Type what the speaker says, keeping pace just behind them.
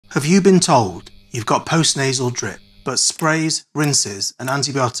Have you been told you've got post-nasal drip, but sprays, rinses and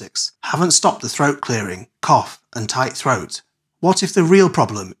antibiotics haven't stopped the throat clearing, cough and tight throat? What if the real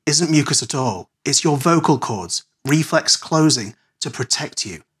problem isn't mucus at all? It's your vocal cords, reflex closing to protect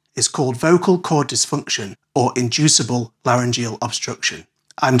you. It's called vocal cord dysfunction or inducible laryngeal obstruction.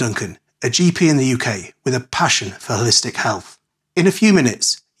 I'm Duncan, a GP in the UK with a passion for holistic health. In a few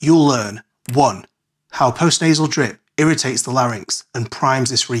minutes, you'll learn 1. How post-nasal drip irritates the larynx and primes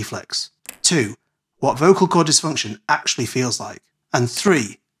this reflex. 2. What vocal cord dysfunction actually feels like. And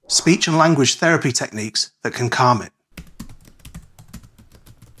 3. Speech and language therapy techniques that can calm it.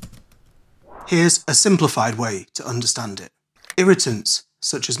 Here's a simplified way to understand it. Irritants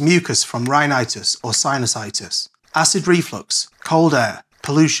such as mucus from rhinitis or sinusitis, acid reflux, cold air,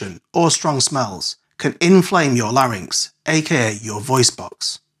 pollution or strong smells can inflame your larynx, aka your voice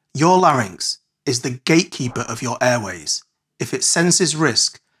box. Your larynx is the gatekeeper of your airways. If it senses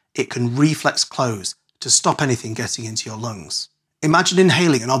risk, it can reflex close to stop anything getting into your lungs. Imagine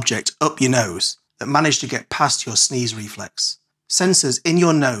inhaling an object up your nose that managed to get past your sneeze reflex. Sensors in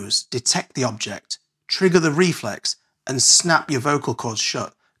your nose detect the object, trigger the reflex, and snap your vocal cords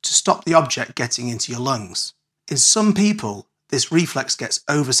shut to stop the object getting into your lungs. In some people, this reflex gets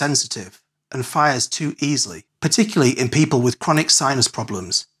oversensitive and fires too easily, particularly in people with chronic sinus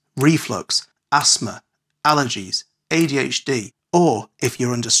problems, reflux, asthma, allergies, ADHD, or if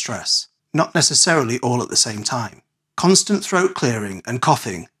you're under stress. Not necessarily all at the same time. Constant throat clearing and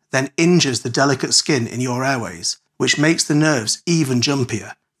coughing then injures the delicate skin in your airways, which makes the nerves even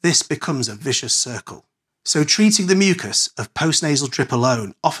jumpier. This becomes a vicious circle. So treating the mucus of post-nasal drip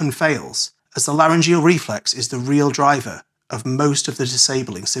alone often fails, as the laryngeal reflex is the real driver of most of the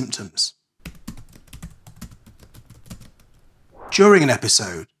disabling symptoms. During an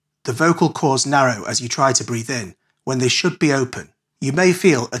episode, the vocal cords narrow as you try to breathe in when they should be open. You may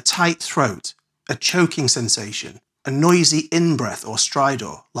feel a tight throat, a choking sensation, a noisy in-breath or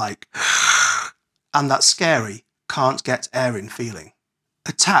stridor like and that scary can't get air in feeling.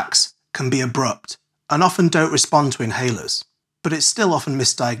 Attacks can be abrupt and often don't respond to inhalers, but it's still often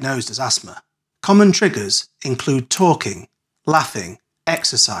misdiagnosed as asthma. Common triggers include talking, laughing,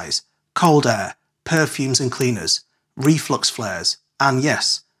 exercise, cold air, perfumes and cleaners, reflux flares, and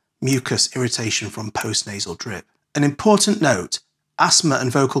yes, mucus irritation from post-nasal drip. An important note, asthma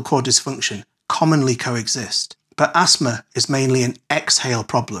and vocal cord dysfunction commonly coexist, but asthma is mainly an exhale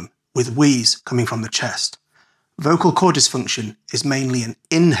problem with wheeze coming from the chest. Vocal cord dysfunction is mainly an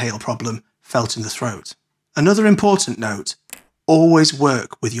inhale problem felt in the throat. Another important note, always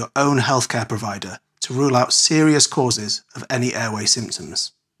work with your own healthcare provider to rule out serious causes of any airway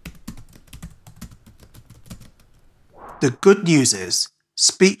symptoms. The good news is,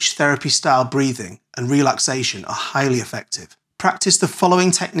 speech therapy style breathing and relaxation are highly effective. Practice the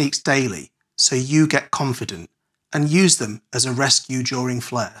following techniques daily so you get confident and use them as a rescue during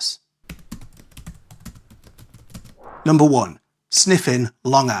flares. Number 1. Sniff-In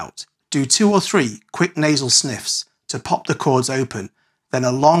Long-Out. Do 2 or 3 quick nasal sniffs to pop the cords open, then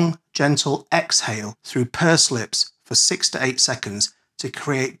a long, gentle exhale through pursed lips for 6 to 8 seconds to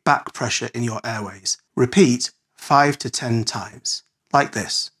create back pressure in your airways. Repeat 5 to 10 times, like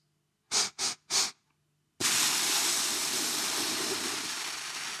this.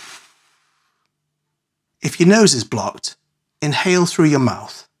 If your nose is blocked, inhale through your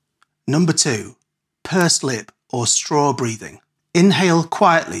mouth. Number 2, pursed lip or straw breathing. Inhale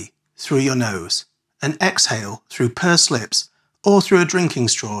quietly through your nose and exhale through pursed lips or through a drinking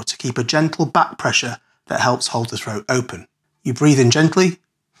straw to keep a gentle back pressure that helps hold the throat open. You breathe in gently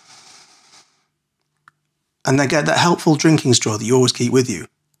and then get that helpful drinking straw that you always keep with you.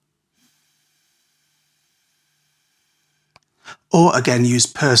 Or again, use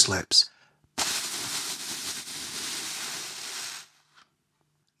pursed lips.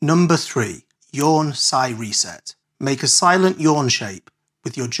 Number 3, yawn-sigh reset. Make a silent yawn shape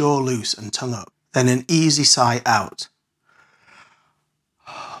with your jaw loose and tongue up, then an easy sigh out.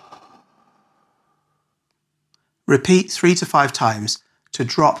 Repeat 3 to 5 times to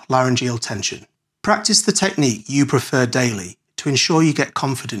drop laryngeal tension. Practice the technique you prefer daily to ensure you get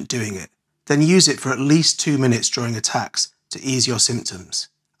confident doing it. Then use it for at least 2 minutes during attacks to ease your symptoms.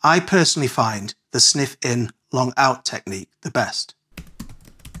 I personally find the Sniff-In Long-Out technique the best.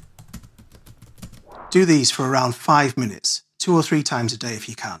 Do these for around 5 minutes, 2 or 3 times a day if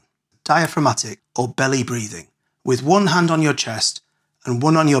you can. Diaphragmatic or belly breathing, with one hand on your chest and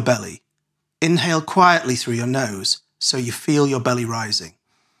one on your belly. Inhale quietly through your nose so you feel your belly rising.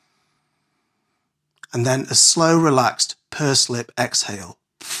 And then a slow, relaxed, pursed lip exhale.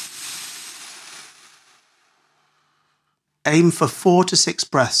 Aim for 4 to 6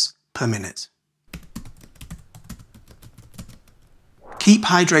 breaths per minute. Keep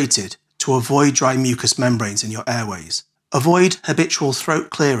hydrated to avoid dry mucous membranes in your airways. Avoid habitual throat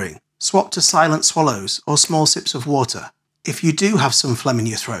clearing. Swap to silent swallows or small sips of water. If you do have some phlegm in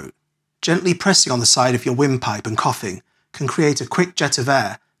your throat, gently pressing on the side of your windpipe and coughing can create a quick jet of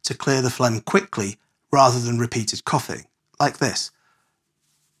air to clear the phlegm quickly rather than repeated coughing, like this.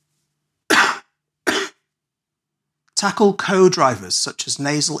 Tackle co-drivers such as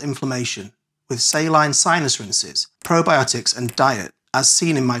nasal inflammation with saline sinus rinses, probiotics and diet, as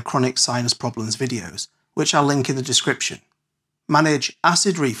seen in my chronic sinus problems videos, which I'll link in the description. Manage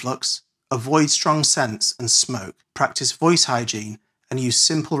acid reflux, avoid strong scents and smoke, practice voice hygiene, and use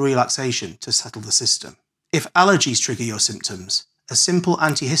simple relaxation to settle the system. If allergies trigger your symptoms, a simple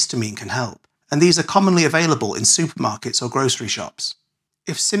antihistamine can help, and these are commonly available in supermarkets or grocery shops.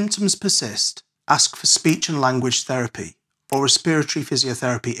 If symptoms persist, ask for speech and language therapy or respiratory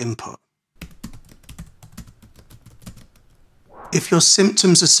physiotherapy input. If your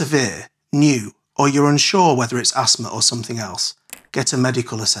symptoms are severe, new, or you're unsure whether it's asthma or something else, get a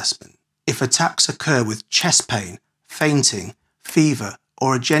medical assessment. If attacks occur with chest pain, fainting, fever,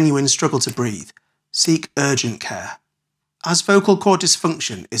 or a genuine struggle to breathe, seek urgent care. As vocal cord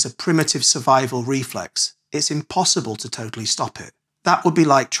dysfunction is a primitive survival reflex, it's impossible to totally stop it. That would be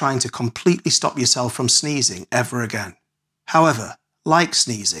like trying to completely stop yourself from sneezing ever again. However, like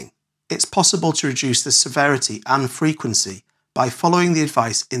sneezing, it's possible to reduce the severity and frequency by following the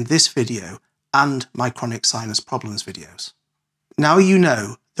advice in this video and my chronic sinus problems videos. Now you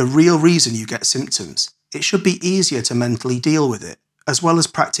know the real reason you get symptoms, it should be easier to mentally deal with it, as well as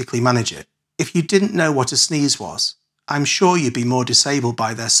practically manage it. If you didn't know what a sneeze was, I'm sure you'd be more disabled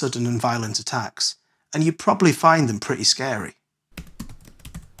by their sudden and violent attacks, and you'd probably find them pretty scary.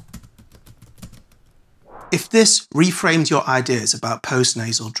 If this reframed your ideas about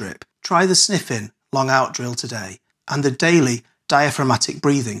post-nasal drip, try the Sniff-In Long-Out drill today and the daily diaphragmatic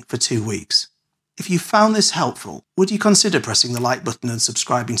breathing for 2 weeks. If you found this helpful, would you consider pressing the like button and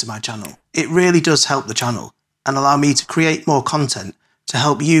subscribing to my channel? It really does help the channel and allow me to create more content to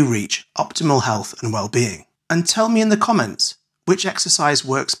help you reach optimal health and well-being. And tell me in the comments which exercise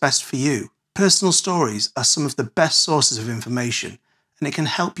works best for you. Personal stories are some of the best sources of information and it can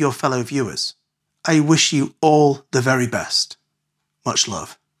help your fellow viewers. I wish you all the very best. Much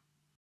love.